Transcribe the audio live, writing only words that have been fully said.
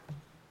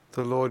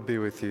The Lord be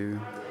with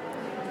you.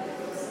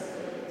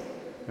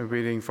 A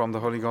reading from the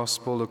Holy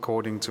Gospel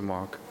according to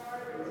Mark.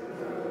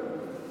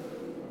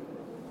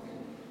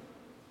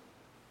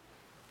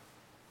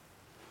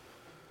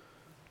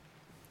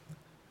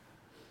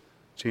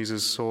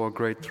 Jesus saw a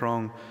great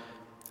throng,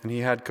 and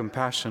he had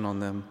compassion on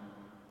them,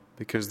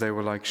 because they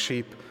were like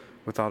sheep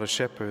without a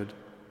shepherd.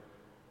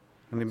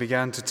 And he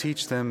began to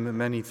teach them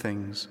many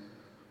things.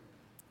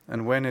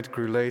 And when it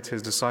grew late,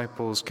 his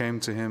disciples came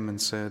to him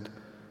and said,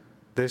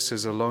 "This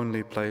is a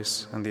lonely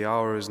place, and the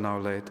hour is now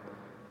late.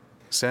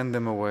 Send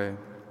them away,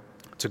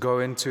 to go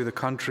into the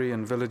country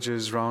and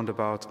villages round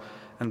about,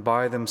 and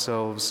buy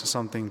themselves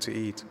something to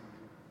eat."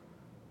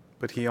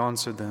 But he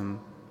answered them,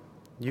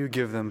 "You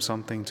give them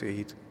something to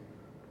eat."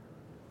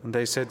 And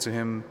they said to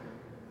him,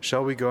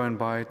 "Shall we go and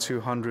buy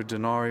 200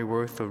 denarii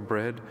worth of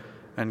bread,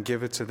 and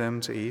give it to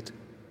them to eat?"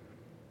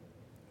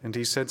 And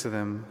he said to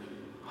them,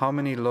 "How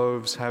many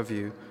loaves have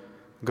you?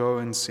 Go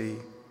and see."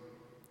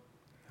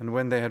 And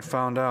when they had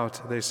found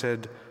out, they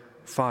said,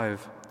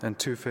 5 and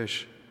 2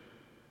 fish.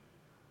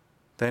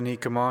 Then he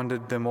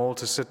commanded them all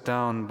to sit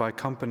down by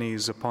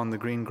companies upon the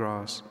green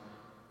grass.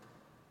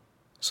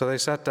 So they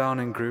sat down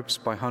in groups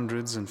by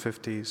hundreds and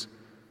fifties.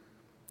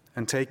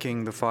 And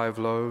taking the 5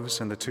 loaves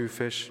and the 2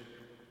 fish,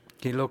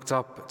 he looked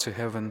up to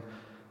heaven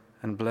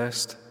and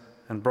blessed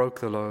and broke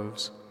the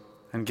loaves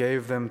and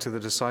gave them to the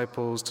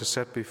disciples to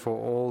set before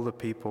all the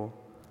people.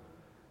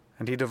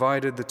 And he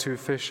divided the 2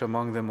 fish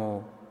among them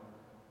all.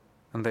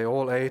 And they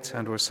all ate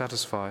and were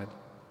satisfied.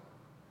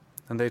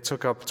 And they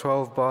took up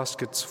 12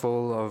 baskets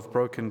full of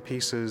broken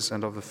pieces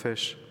and of the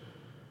fish.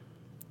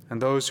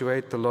 And those who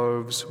ate the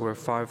loaves were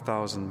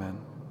 5,000 men.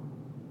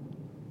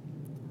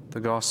 The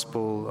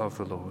Gospel of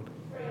the Lord.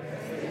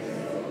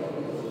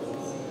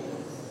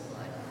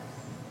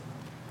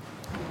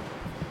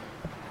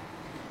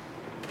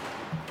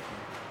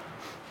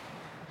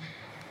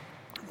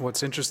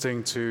 What's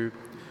interesting to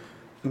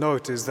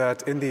note is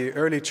that in the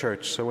early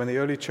church, so when the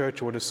early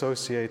church would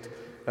associate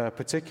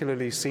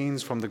particularly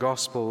scenes from the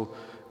gospel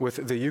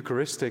with the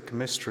Eucharistic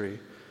mystery,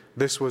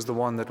 this was the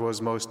one that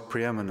was most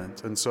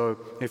preeminent. And so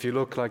if you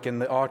look like in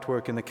the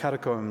artwork in the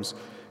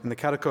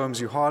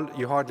catacombs you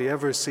hardly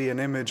ever see an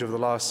image of the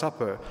Last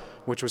Supper,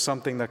 which was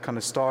something that kind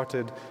of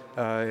started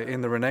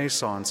in the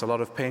Renaissance, a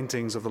lot of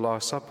paintings of the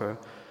Last Supper.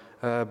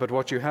 But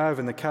what you have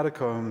in the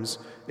catacombs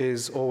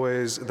is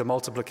always the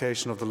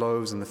multiplication of the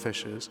loaves and the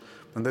fishes.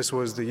 And this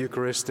was the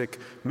Eucharistic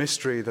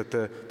mystery that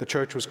the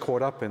church was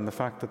caught up in, the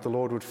fact that the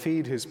Lord would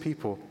feed his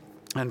people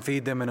and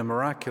feed them in a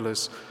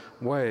miraculous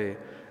way.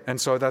 And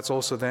so that's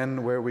also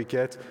then where we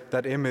get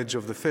that image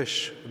of the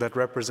fish that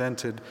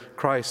represented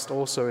Christ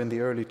also in the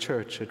early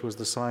church. It was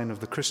the sign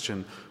of the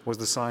Christian, was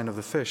the sign of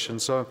the fish.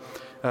 And so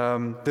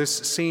this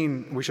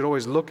scene, we should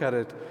always look at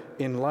it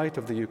in light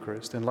of the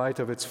Eucharist, in light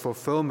of its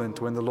fulfillment,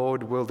 when the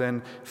Lord will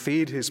then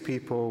feed his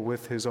people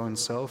with his own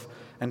self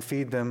and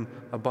feed them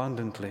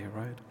abundantly,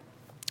 right?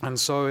 And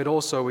so it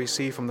also, we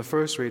see from the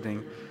first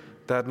reading,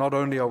 that not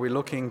only are we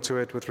looking to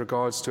it with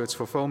regards to its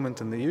fulfillment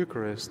in the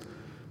Eucharist,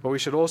 but we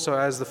should also,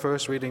 as the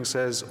first reading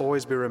says,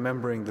 always be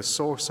remembering the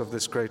source of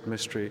this great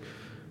mystery,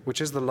 which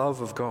is the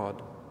love of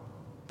God,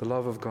 the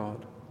love of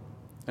God.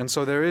 And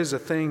so there is a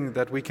thing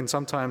that we can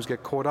sometimes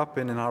get caught up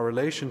in our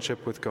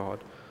relationship with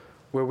God,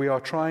 where we are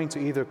trying to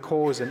either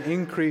cause an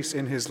increase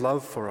in his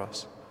love for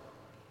us,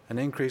 and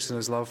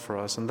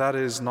that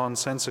is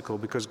nonsensical,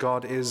 because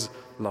God is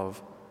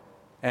love,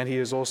 and he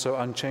is also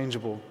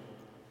unchangeable.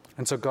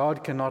 And so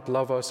God cannot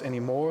love us any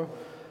more,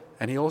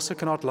 and he also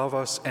cannot love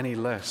us any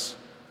less.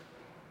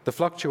 The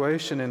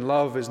fluctuation in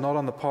love is not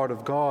on the part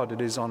of God, it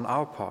is on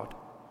our part.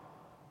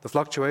 The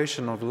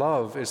fluctuation of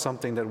love is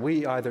something that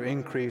we either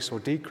increase or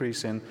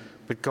decrease in,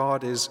 but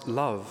God is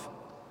love.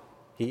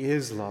 He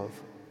is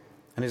love,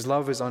 and his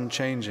love is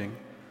unchanging.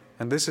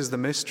 And this is the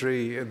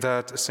mystery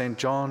that St.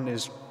 John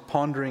is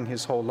pondering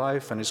his whole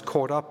life and is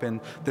caught up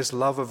in, this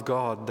love of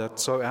God that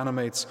so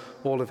animates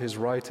all of his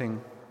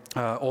writing,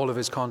 all of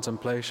his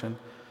contemplation.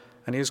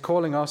 And he is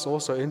calling us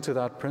also into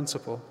that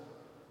principle,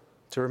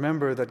 to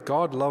remember that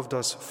God loved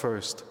us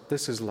first.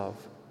 This is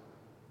love.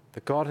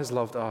 That God has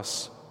loved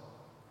us.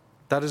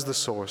 That is the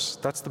source.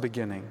 That's the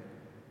beginning.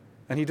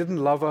 And he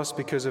didn't love us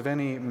because of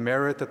any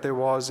merit that there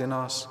was in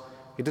us.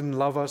 He didn't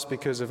love us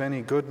because of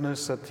any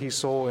goodness that he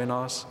saw in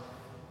us.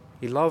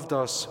 He loved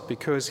us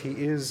because he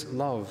is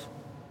love.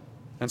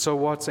 And so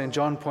what St.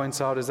 John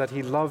points out is that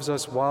he loves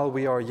us while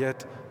we are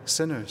yet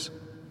sinners.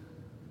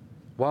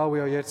 While we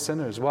are yet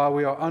sinners, while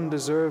we are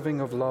undeserving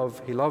of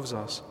love, he loves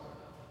us.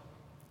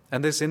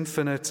 And this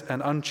infinite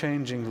and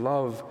unchanging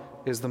love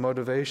is the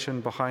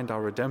motivation behind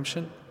our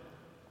redemption,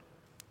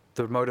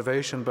 the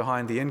motivation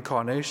behind the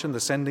incarnation, the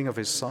sending of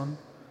his Son.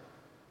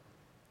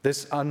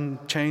 This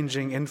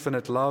unchanging,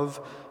 infinite love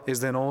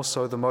is then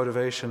also the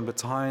motivation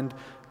behind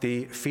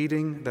the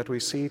feeding that we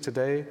see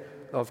today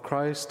of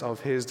Christ,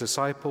 of his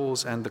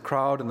disciples, and the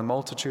crowd and the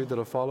multitude that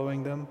are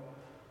following them.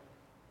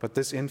 But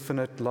this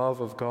infinite love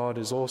of God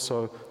is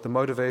also the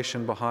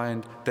motivation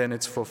behind then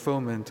its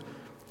fulfillment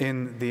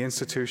in the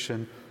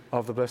institution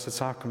of the Blessed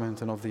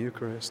Sacrament and of the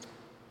Eucharist.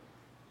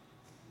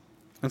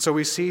 And so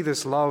we see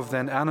this love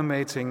then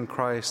animating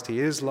Christ. He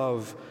is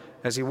love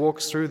as he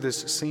walks through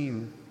this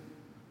scene.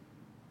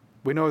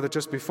 We know that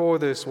just before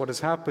this, what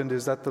has happened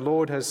is that the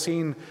Lord has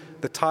seen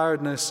the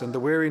tiredness and the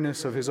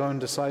weariness of his own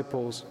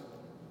disciples.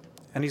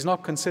 And he's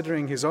not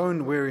considering his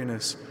own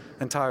weariness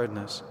and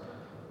tiredness,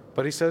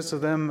 but he says to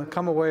them,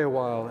 "Come away a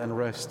while and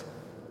rest."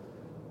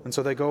 And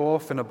so they go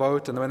off in a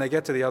boat, and when they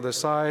get to the other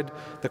side,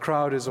 the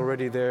crowd is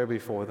already there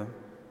before them.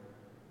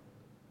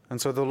 And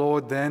so the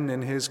Lord then,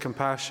 in his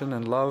compassion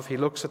and love, he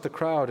looks at the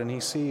crowd and he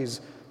sees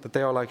that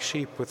they are like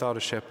sheep without a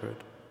shepherd.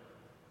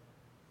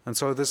 And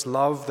so this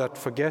love that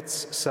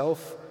forgets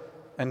self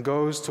and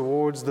goes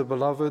towards the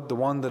beloved, the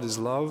one that is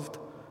loved,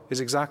 is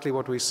exactly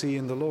what we see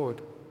in the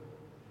Lord.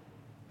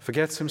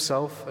 Forgets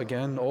himself,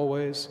 again,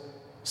 always,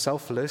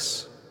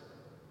 selfless,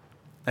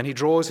 and he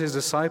draws his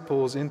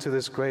disciples into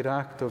this great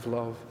act of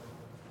love,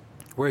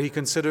 where he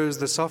considers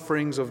the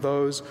sufferings of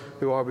those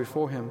who are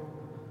before him.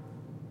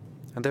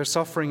 And their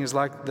suffering is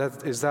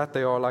that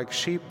they are like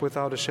sheep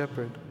without a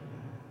shepherd.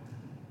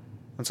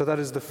 And so that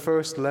is the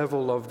first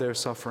level of their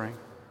suffering.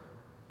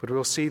 But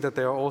we'll see that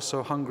they are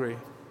also hungry.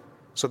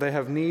 So they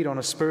have need on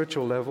a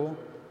spiritual level,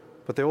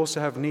 but they also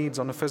have needs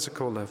on a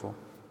physical level.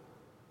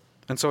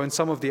 And so in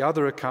some of the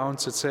other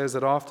accounts, it says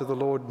that after the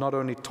Lord not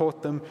only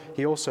taught them,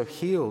 he also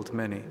healed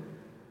many.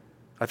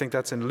 I think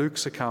that's in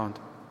Luke's account.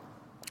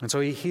 And so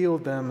he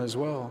healed them as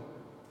well.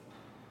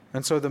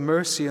 And so the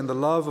mercy and the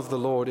love of the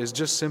Lord is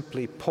just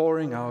simply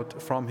pouring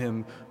out from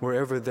him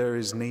wherever there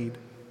is need.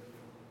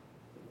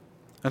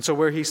 And so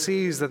where he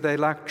sees that they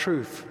lack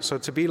truth, so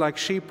to be like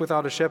sheep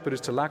without a shepherd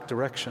is to lack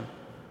direction,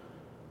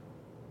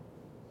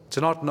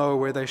 to not know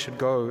where they should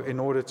go in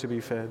order to be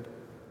fed,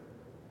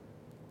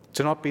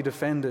 to not be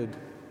defended,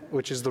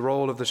 which is the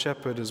role of the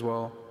shepherd as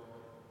well.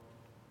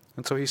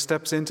 And so he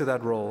steps into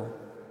that role,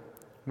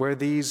 where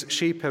these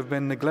sheep have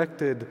been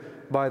neglected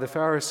by the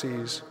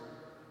Pharisees.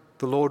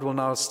 The Lord will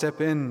now step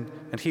in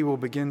and he will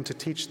begin to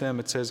teach them,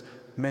 it says,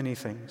 many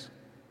things.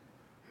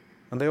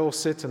 And they all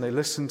sit and they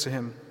listen to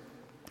him.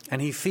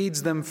 And he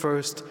feeds them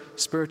first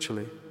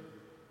spiritually.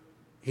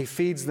 He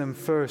feeds them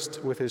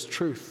first with his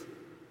truth,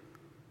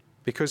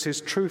 because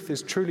his truth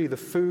is truly the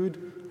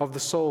food of the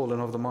soul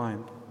and of the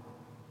mind.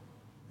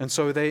 And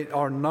so they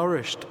are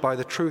nourished by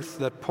the truth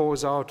that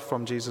pours out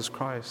from Jesus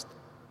Christ.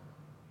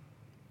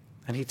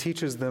 And he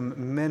teaches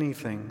them many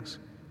things.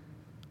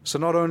 So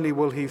not only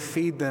will he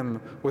feed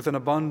them with an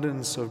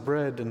abundance of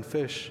bread and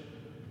fish,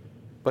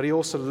 but he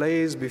also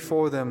lays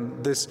before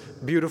them this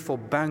beautiful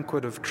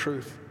banquet of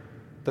truth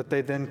that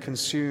they then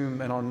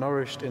consume and are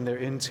nourished in their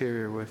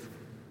interior with.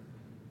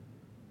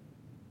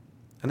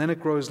 And then it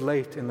grows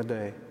late in the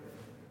day.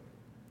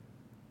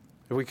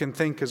 If we can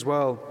think as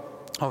well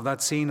of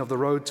that scene of the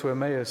road to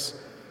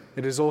Emmaus,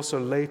 it is also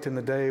late in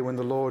the day when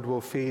the Lord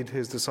will feed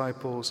his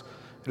disciples.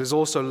 It is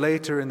also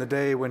later in the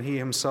day when he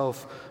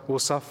himself will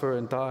suffer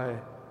and die.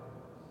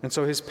 And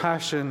so his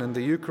passion and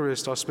the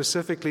Eucharist are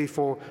specifically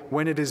for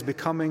when it is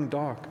becoming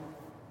dark,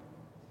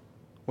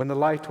 when the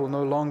light will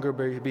no longer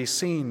be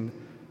seen.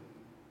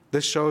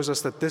 This shows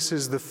us that this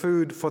is the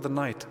food for the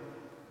night,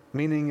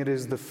 meaning it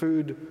is the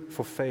food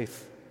for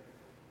faith.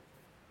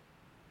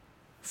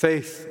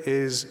 Faith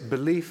is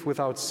belief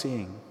without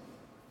seeing.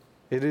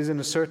 It is, in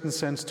a certain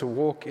sense, to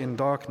walk in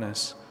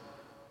darkness.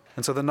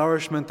 And so the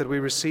nourishment that we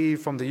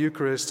receive from the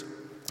Eucharist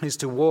is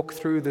to walk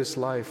through this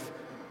life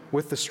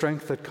with the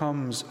strength that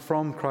comes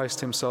from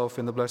Christ himself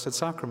in the Blessed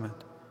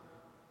Sacrament.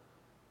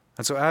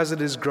 And so as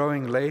it is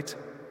growing late,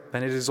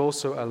 then it is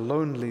also a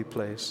lonely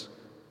place,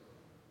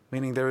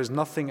 meaning there is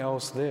nothing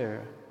else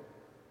there.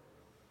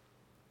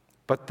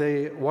 But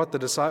what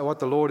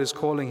the Lord is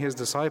calling his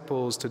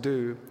disciples to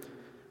do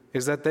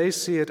is that they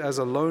see it as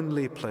a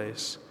lonely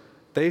place.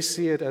 They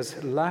see it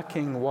as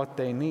lacking what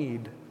they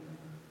need.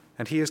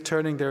 And he is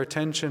turning their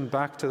attention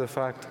back to the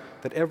fact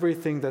that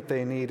everything that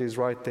they need is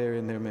right there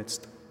in their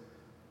midst.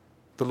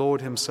 The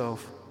Lord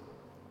himself.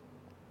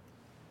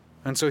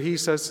 And so he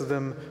says to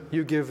them,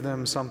 you give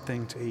them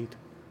something to eat.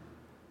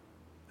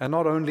 And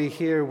not only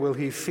here will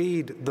he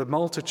feed the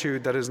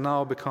multitude that has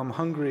now become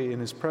hungry in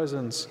his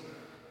presence,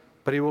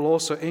 but he will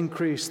also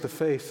increase the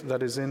faith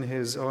that is in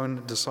his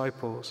own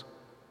disciples.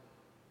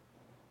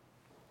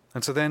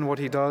 And so then what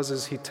he does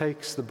is he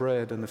takes the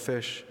bread and the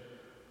fish,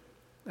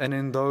 and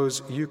in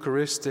those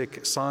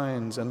Eucharistic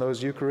signs and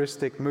those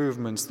Eucharistic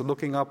movements, the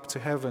looking up to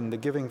heaven, the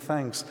giving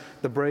thanks,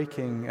 the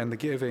breaking and the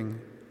giving,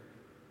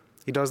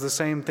 he does the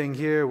same thing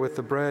here with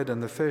the bread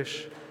and the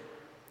fish.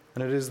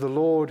 And it is the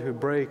Lord who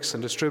breaks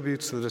and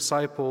distributes to the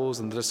disciples,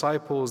 and the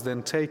disciples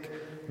then take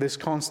this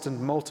constant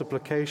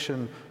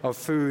multiplication of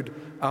food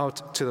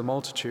out to the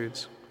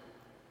multitudes.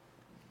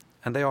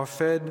 And they are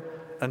fed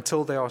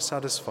until they are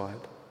satisfied.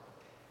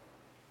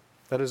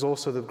 That is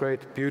also the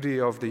great beauty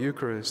of the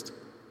Eucharist,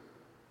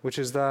 which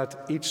is that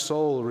each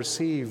soul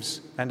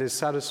receives and is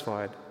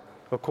satisfied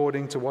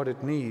according to what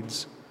it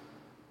needs,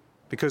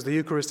 because the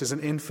Eucharist is an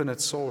infinite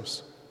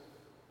source.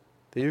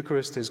 The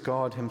Eucharist is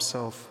God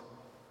himself.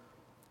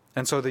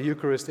 And so the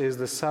Eucharist is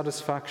the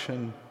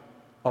satisfaction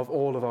of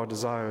all of our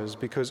desires,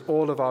 because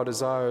all of our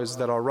desires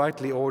that are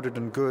rightly ordered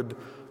and good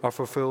are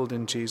fulfilled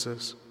in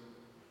Jesus.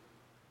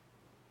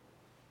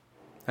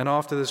 And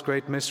after this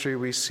great mystery,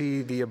 we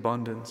see the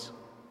abundance.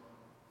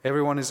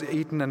 Everyone is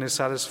eaten and is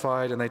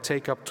satisfied, and they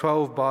take up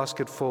 12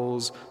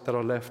 basketfuls that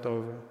are left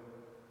over.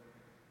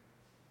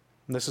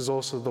 And this is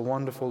also the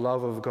wonderful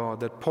love of God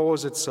that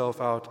pours itself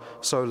out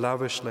so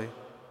lavishly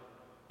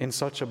in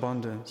such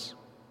abundance.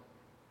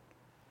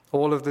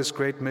 All of this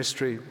great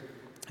mystery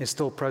is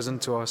still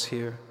present to us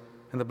here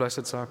in the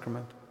Blessed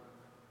Sacrament.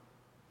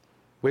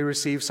 We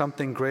receive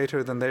something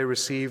greater than they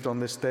received on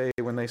this day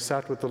when they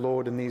sat with the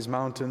Lord in these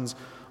mountains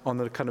on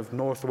the kind of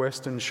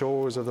northwestern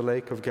shores of the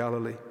Lake of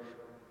Galilee.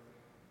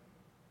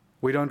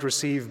 We don't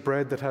receive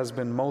bread that has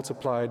been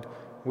multiplied.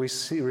 We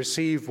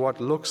receive what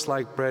looks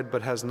like bread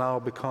but has now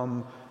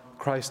become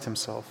Christ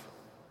himself.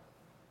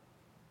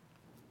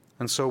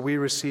 And so we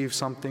receive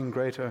something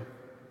greater.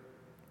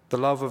 The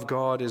love of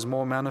God is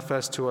more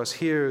manifest to us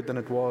here than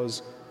it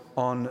was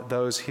on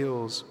those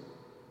hills.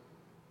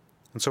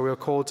 And so we are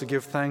called to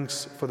give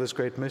thanks for this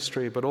great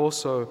mystery, but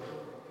also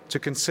to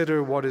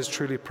consider what is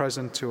truly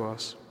present to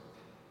us.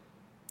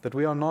 That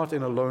we are not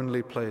in a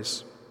lonely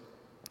place.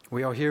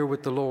 We are here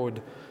with the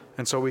Lord,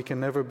 and so we can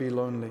never be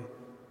lonely.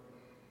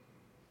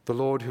 The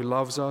Lord who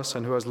loves us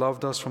and who has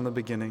loved us from the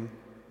beginning,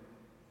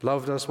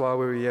 loved us while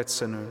we were yet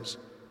sinners,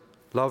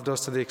 loved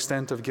us to the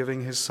extent of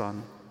giving his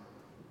Son,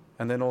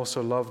 and then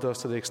also loved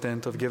us to the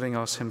extent of giving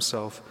us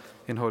himself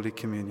in Holy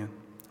Communion.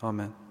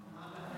 Amen.